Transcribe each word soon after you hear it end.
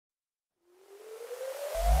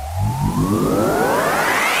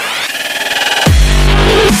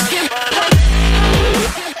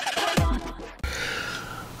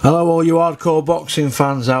Hello all you hardcore boxing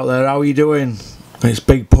fans out there, how are you doing? It's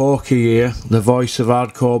Big Porky here, the voice of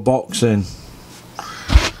hardcore boxing.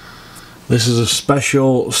 This is a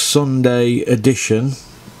special Sunday edition.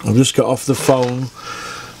 I've just got off the phone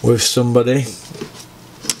with somebody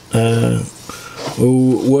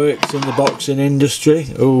who works in the boxing industry,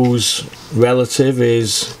 whose relative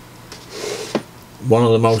is one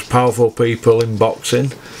of the most powerful people in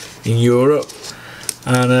boxing in Europe,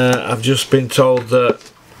 and I've just been told that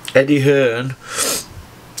Eddie Hearn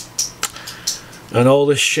and all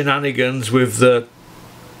this shenanigans with the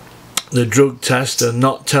drug test and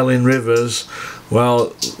not telling Rivers,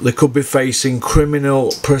 well, they could be facing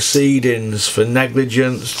criminal proceedings for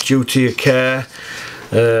negligence, duty of care.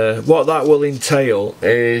 What that will entail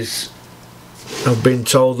is, I've been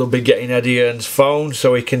told they'll be getting Eddie Hearn's phone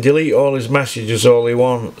so he can delete all his messages all he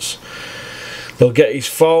wants. They'll get his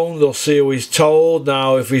phone, they'll see who he's told.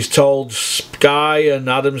 Now if he's told Sky and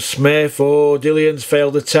Adam Smith, oh, Dillian's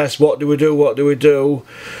failed the test, what do we do, what do we do?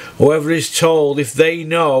 Whoever is told, if they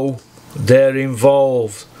know, they're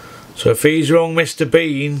involved. So if he's wrong, Mr.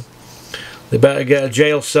 Bean, they better get a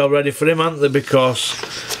jail cell ready for him, haven't they? Because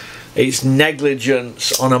it's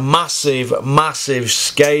negligence on a massive, massive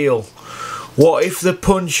scale. What if the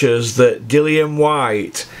punches that Dillian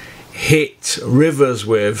Whyte hit Rivers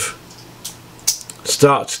with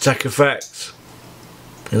start to take effect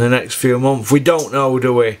in the next few months? We don't know,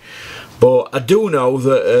 do we? But I do know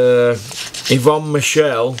that Yvonne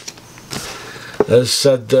Michelle has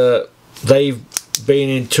said that they've been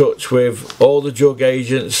in touch with all the drug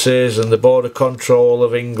agencies and the border control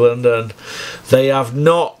of England, and they have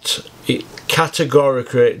not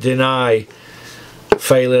categorically denied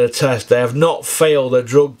failing a test. They have not failed a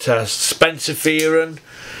drug test. Spencer Fearon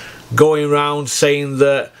going around saying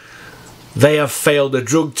that they have failed a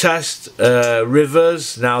drug test.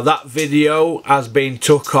 Rivers, now that video has been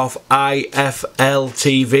took off IFL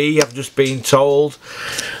TV, I've just been told.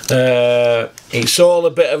 It's all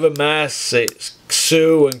a bit of a mess. It's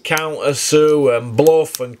sue and counter sue and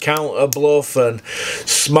bluff and counter bluff and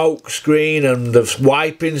smoke screen and the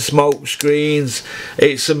wiping smoke screens.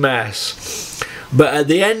 It's a mess. But at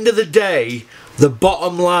the end of the day, the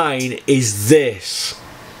bottom line is this.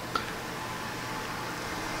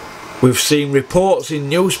 We've seen reports in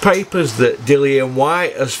newspapers that Dillian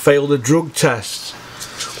Whyte has failed a drug test.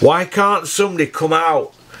 Why can't somebody come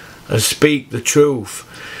out and speak the truth?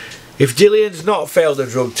 If Dillian's not failed a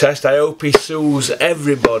drug test, I hope he sues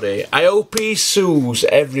everybody. I hope he sues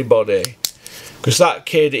everybody. Because that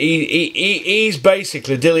kid, he's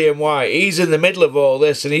basically Dillian Whyte. He's in the middle of all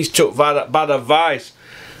this and he's took bad advice.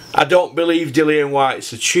 I don't believe Dillian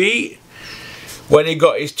Whyte's a cheat. When he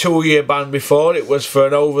got his 2-year ban before, it was for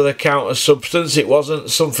an over-the-counter substance. It wasn't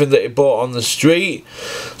something that he bought on the street.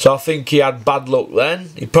 So I think he had bad luck then.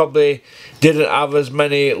 He probably didn't have as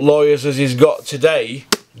many lawyers as he's got today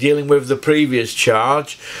dealing with the previous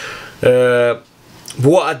charge.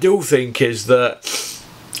 What I do think is that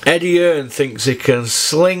Eddie Hearn thinks he can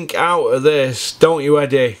slink out of this, don't you,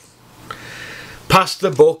 Eddie? Pass the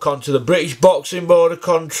buck onto the British Boxing Board of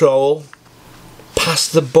Control. Pass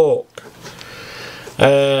the buck.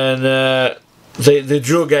 And the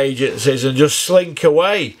drug agencies, and just slink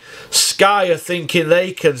away. Sky are thinking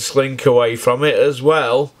they can slink away from it as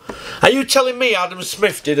well. Are you telling me Adam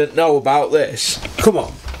Smith didn't know about this? Come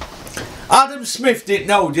on. Adam Smith didn't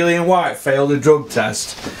know Dillian Whyte failed a drug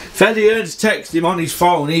test. If Eddie Hearn's texted him on his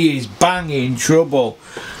phone, he is banging trouble.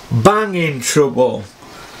 Banging trouble.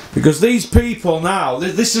 Because these people now,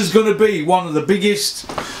 this is going to be one of the biggest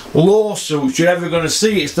lawsuits you're ever going to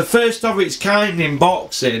see. It's the first of its kind in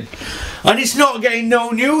boxing. And it's not getting no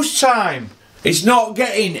news time. It's not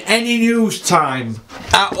getting any news time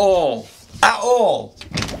at all. At all.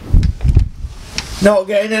 Not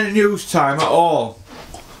getting any news time at all.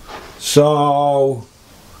 So,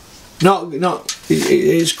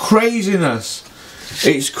 it's craziness.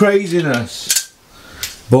 It's craziness.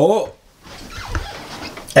 But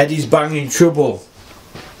Eddie's banging trouble.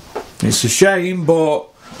 It's a shame, but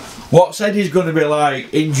what's Eddie's going to be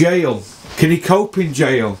like in jail? Can he cope in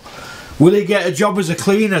jail? Will he get a job as a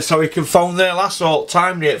cleaner so he can phone their lass all the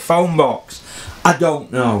time near the phone box? I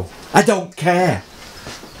don't know. I don't care.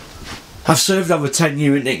 I've served over 10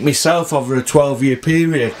 years in myself over a 12-year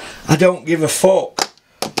period. I don't give a fuck.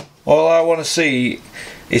 All I want to see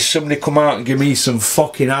is somebody come out and give me some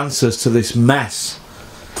fucking answers to this mess.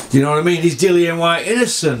 Do you know what I mean? Is Dillian Whyte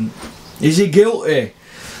innocent? Is he guilty?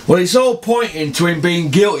 Well, it's all pointing to him being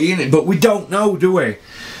guilty, innit? But we don't know, do we?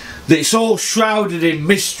 That it's all shrouded in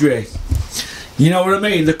mystery. You know what I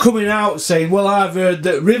mean? They're coming out saying, well, I've heard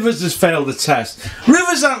that Rivers has failed the test.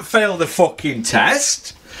 Rivers hasn't failed the fucking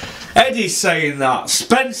test. Eddie's saying that.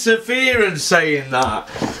 Spencer Fearon's saying that.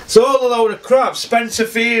 It's all a load of crap. Spencer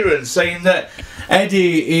Fearon saying that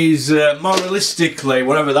Eddie is moralistically,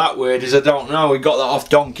 whatever that word is, I don't know. He got that off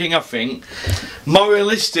Don King, I think.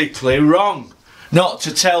 Moralistically wrong not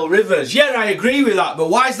to tell Rivers. Yeah, I agree with that, but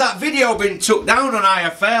why's that video been took down on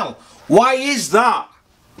IFL? Why is that?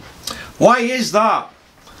 Why is that?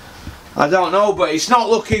 I don't know, but it's not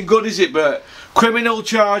looking good, is it? But criminal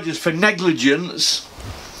charges for negligence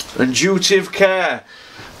and duty of care.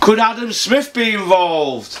 Could Adam Smith be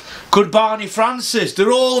involved? Could Barney Francis?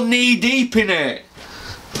 They're all knee deep in it.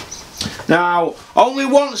 Now, only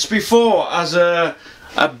once before has a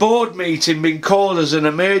board meeting been called as an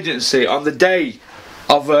emergency on the day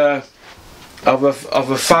of a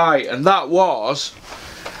fight, and that was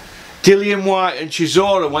Dillian Whyte and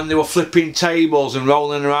Chisora when they were flipping tables and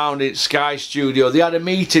rolling around in Sky Studio. They had a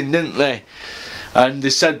meeting, didn't they? And they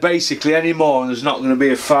said basically anymore there's not going to be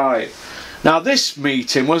a fight. Now this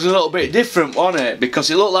meeting was a little bit different, wasn't it? Because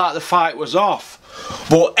it looked like the fight was off.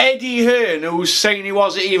 But Eddie Hearn, who was saying he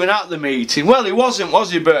wasn't even at the meeting, well, he wasn't, was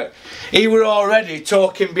he? But he were already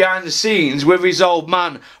talking behind the scenes with his old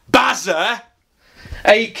man Bazza,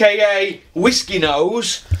 aka Whiskey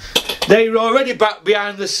Nose. They were already back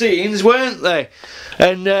behind the scenes, weren't they?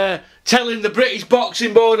 And telling the British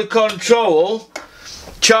Boxing Board of Control,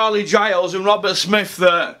 Charlie Giles and Robert Smith,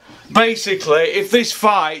 that basically if this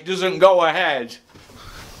fight doesn't go ahead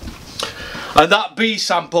and that B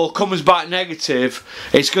sample comes back negative,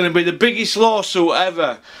 it's going to be the biggest lawsuit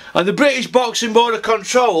ever. And the British Boxing Board of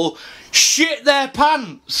Control shit their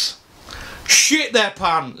pants. Shit their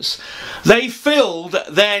pants. They filled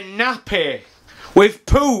their nappy with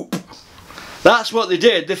poop. That's what they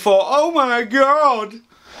did. They thought, oh my God,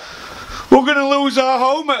 we're going to lose our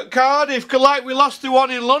home at Cardiff like we lost the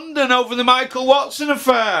one in London over the Michael Watson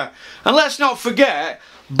affair. And let's not forget,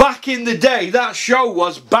 back in the day, that show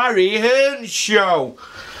was Barry Hearn's show.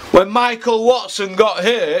 When Michael Watson got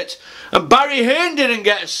hurt, and Barry Hearn didn't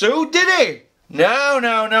get sued, did he? No,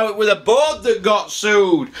 no, no, it was the board that got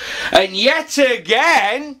sued. And yet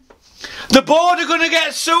again, the board are going to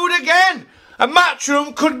get sued again. And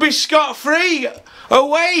Matchroom could be scot-free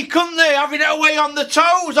away, couldn't they? Having it away on the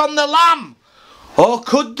toes, on the lamb. Or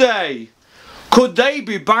could they? Could they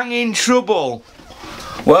be banging trouble?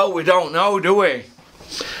 Well, we don't know, do we?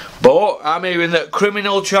 But I'm hearing that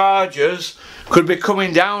criminal charges could be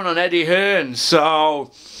coming down on Eddie Hearn.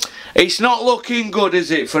 So it's not looking good,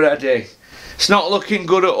 is it, for Eddie? It's not looking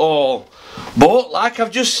good at all. But like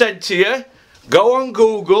I've just said to you, go on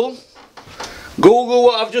Google. Google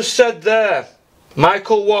what I've just said there.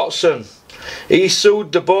 Michael Watson. He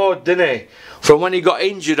sued the board, didn't he? From when he got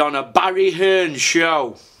injured on a Barry Hearn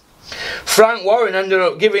show. Frank Warren ended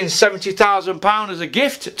up giving £70,000 as a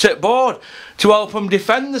gift to the board to help them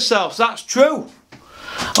defend themselves. That's true.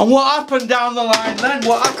 And what happened down the line then?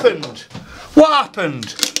 What happened? What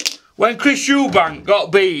happened? When Chris Eubank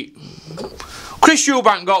got beat. Chris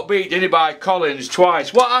Eubank got beat, didn't he, by Collins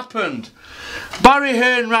twice. What happened? Barry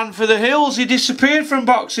Hearn ran for the hills. He disappeared from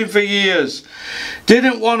boxing for years.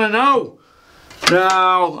 Didn't want to know.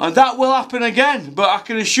 Now, and that will happen again, but I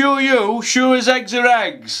can assure you, sure as eggs are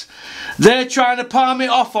eggs, they're trying to palm it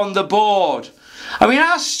off on the board. I mean,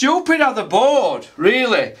 how stupid are the board,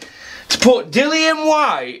 really, to put Dillian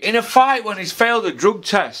Whyte in a fight when he's failed a drug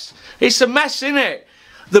test? It's a mess, isn't it?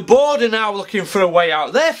 The board are now looking for a way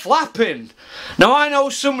out. They're flapping. Now, I know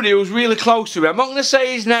somebody who's really close to me. I'm not going to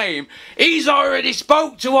say his name. He's already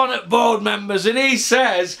spoke to one of the board members and he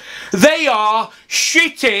says they are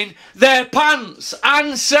shitting their pants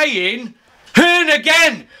and saying, Hearn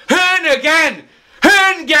again, Hearn again,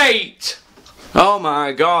 Hearngate. Oh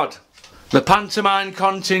my God. The pantomime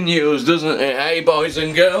continues, doesn't it, eh, boys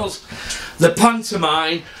and girls? The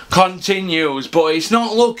pantomime continues, but it's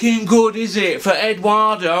not looking good, is it, for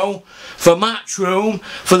Eduardo, for Matchroom,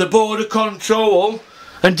 for the Board of Control,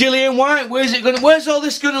 and Dillian Whyte. Where's all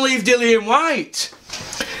this going to leave Dillian Whyte?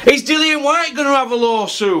 Is Dillian Whyte going to have a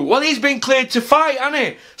lawsuit? Well, he's been cleared to fight, hasn't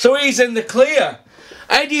he? So he's in the clear.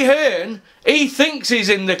 Eddie Hearn, he thinks he's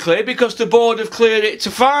in the clear because the board have cleared it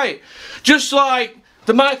to fight. Just like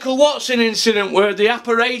the Michael Watson incident where the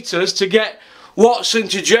apparatus to get Watson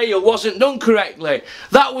to jail wasn't done correctly.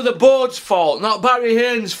 That was the board's fault, not Barry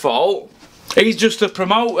Hearn's fault. He's just a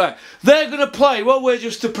promoter. They're going to play, well, we're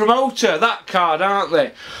just a promoter, that card, aren't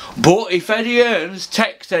they? But if Eddie Hearn's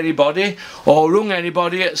texted anybody or rung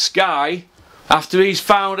anybody at Sky after he's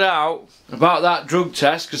found out about that drug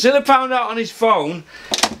test, because he'll have found out on his phone,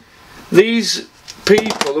 these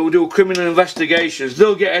people who do criminal investigations,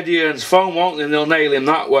 they'll get Eddie Hearn's phone, won't they, and they'll nail him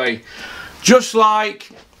that way. Just like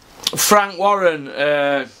Frank Warren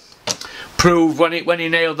proved when he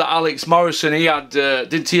nailed that Alex Morrison, he had,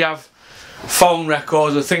 didn't he have phone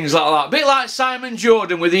records or things like that? A bit like Simon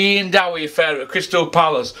Jordan with the Ian Dowie affair at Crystal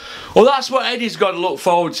Palace. Well, that's what Eddie's got to look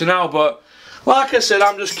forward to now, but like I said,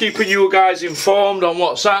 I'm just keeping you guys informed on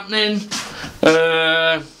what's happening.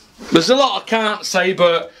 There's a lot I can't say,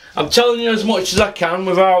 but I'm telling you as much as I can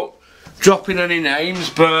without dropping any names,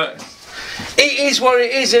 but it is what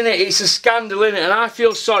it is, isn't it? It's a scandal, isn't it? And I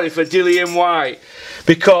feel sorry for Dillian Whyte,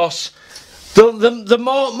 because the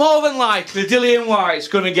more than likely Dillian Whyte's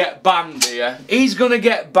going to get banned here. He's going to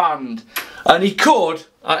get banned, and he could,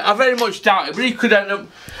 I very much doubt it, but he could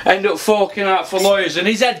end up forking out for lawyers, and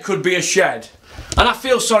his head could be a shed. And I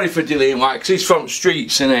feel sorry for Dillian Whyte, because he's from the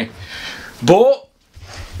streets, isn't he? But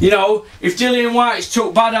you know, if Dillian Whyte's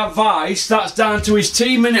took bad advice, that's down to his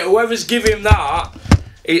team, innit? Whoever's giving him that,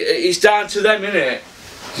 it's down to them, innit?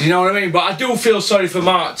 You know what I mean? But I do feel sorry for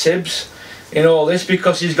Mark Tibbs in all this,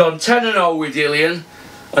 because he's gone 10-0 with Dillian,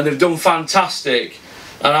 and they've done fantastic.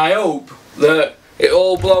 And I hope that it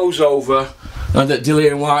all blows over and that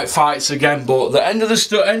Dillian Whyte fights again. But at the end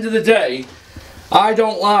of the day, I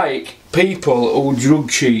don't like people who drug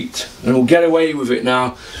cheat and will get away with it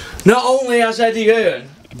now. Not only has Eddie Hearn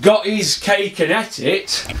got his cake and ate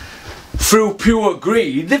it through pure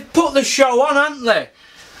greed, they've put the show on, haven't they?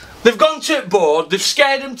 They've gone to the board, they've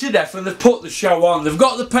scared them to death, and they've put the show on. They've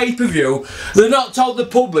got the pay-per-view, they've not told the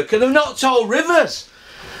public, and they've not told Rivers.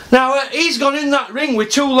 Now, he's gone in that ring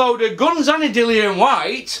with 2 loaded guns, hasn't he, Dillian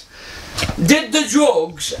Whyte? Did the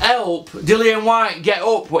drugs help Dillian Whyte get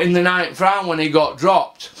up in the 9th round when he got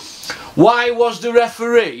dropped? Why was the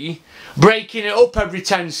referee breaking it up every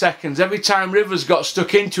 10 seconds, every time Rivers got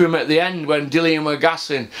stuck into him at the end when Dillian were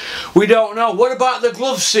gassing? We don't know. What about the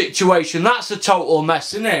glove situation? That's a total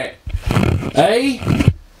mess, isn't it? Eh?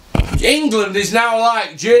 England is now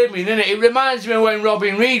like Germany, isn't it? It reminds me of when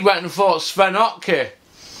Robin Reid went and fought Sven Ottke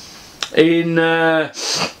in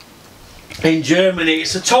Germany.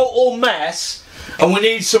 It's a total mess, and we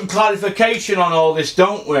need some clarification on all this,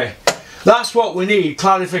 don't we? That's what we need,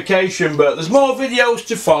 clarification. But there's more videos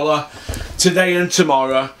to follow today and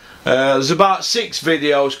tomorrow. There's about 6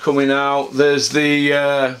 videos coming out. There's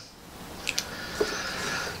the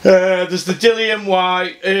Dillian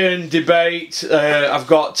Whyte debate. I've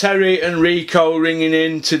got Terry and Rico ringing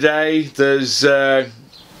in today. There's the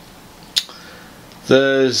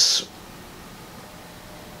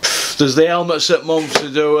helmets at months to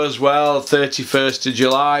do as well, 31st of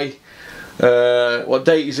July. What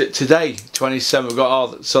date is it today? 27th. We've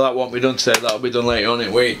got so that won't be done today, that'll be done later on in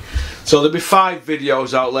the week. So there'll be 5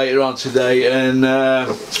 videos out later on today, and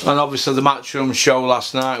obviously the Matchroom show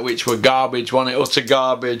last night, which were garbage, wasn't it? Utter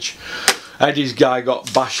garbage. Eddie's guy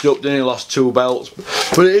got bashed up, didn't he? Lost 2 belts.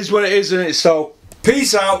 But it is what it is, isn't it? So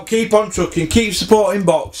peace out, keep on trucking, keep supporting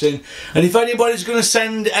boxing, and if anybody's going to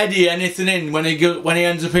send Eddie anything in when he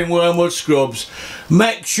ends up in Wormwood Scrubs,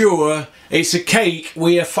 make sure it's a cake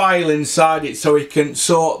with a file inside it so he can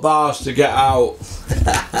sort bars to get out.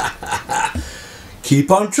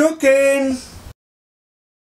 Keep on trucking.